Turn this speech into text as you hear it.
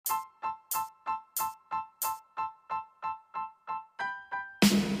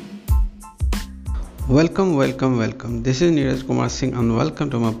Welcome. This is Neeraj Kumar Singh and welcome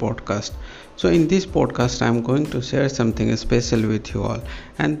to my podcast. So, in this podcast, I am going to share something special with you all,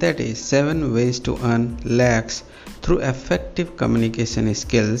 and that is 7 ways to earn lakhs through effective communication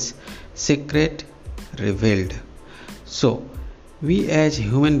skills, secret revealed. So, we as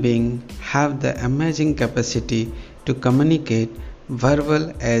human beings have the amazing capacity to communicate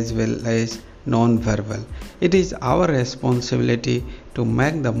verbal as well as non-verbal. It is our responsibility to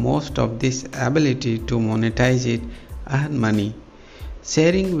make the most of this ability to monetize it, earn money.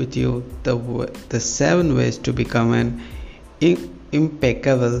 Sharing with you the 7 ways to become an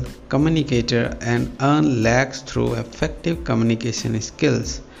impeccable communicator and earn lakhs through effective communication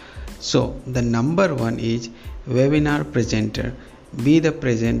skills. So, the number one is webinar presenter. Be the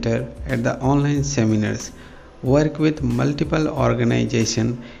presenter at the online seminars. Work with multiple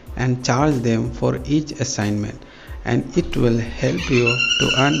organizations and charge them for each assignment, and it will help you to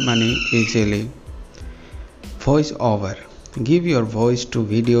earn money easily. Voice over. Give your voice to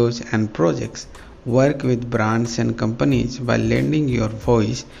videos and projects. Work with brands and companies by lending your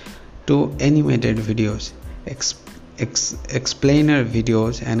voice to animated videos, explainer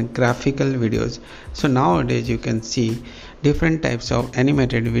videos, and graphical videos. So nowadays you can see different types of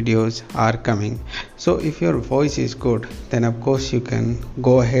animated videos are coming. So if your voice is good, then of course you can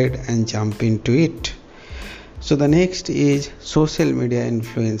go ahead and jump into it. So the next is social media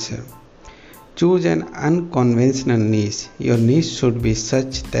influencer. Choose an unconventional niche. Your niche should be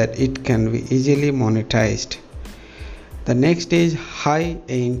such that it can be easily monetized. The next is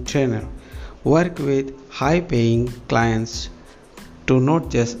high-end trainer. Work with high-paying clients to not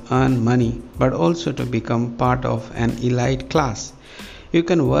just earn money but also to become part of an elite class. You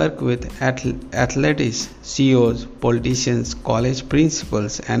can work with athletes, CEOs, politicians, college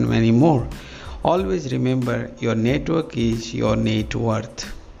principals, and many more. Always remember your network is your net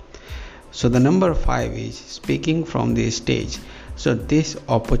worth. So the number 5 is speaking from the stage. So this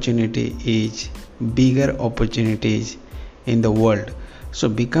opportunity is bigger opportunities in the world. So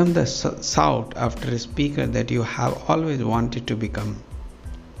become the sought after speaker that you have always wanted to become.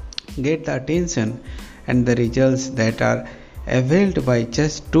 Get the attention and the results that are availed by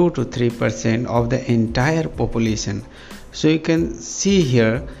just 2 to 3% of the entire population. So you can see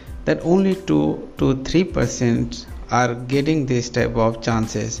here that only 2 to 3% are getting this type of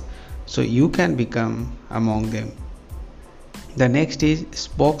chances. So you can become among them. The next is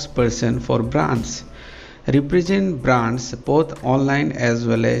spokesperson for brands. Represent brands both online as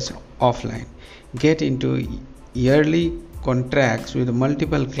well as offline. Get into yearly contracts with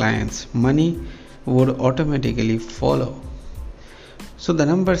multiple clients. Money would automatically follow. So the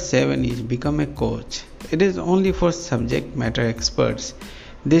number 7 is become a coach. It is only for subject matter experts.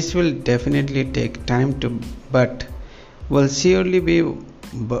 This will definitely take time but will surely be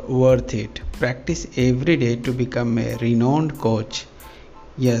worth it. Practice every day to become a renowned coach.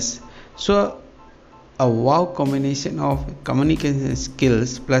 Yes. So a wow combination of communication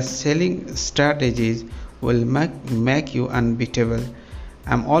skills plus selling strategies will make you unbeatable.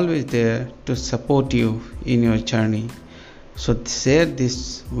 I'm always there to support you in your journey. So share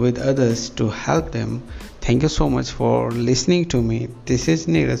this with others to help them. Thank you so much for listening to me. This is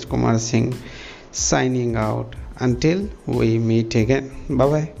Neeraj Kumar Singh signing out. Until we meet again. Bye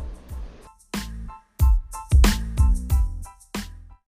bye.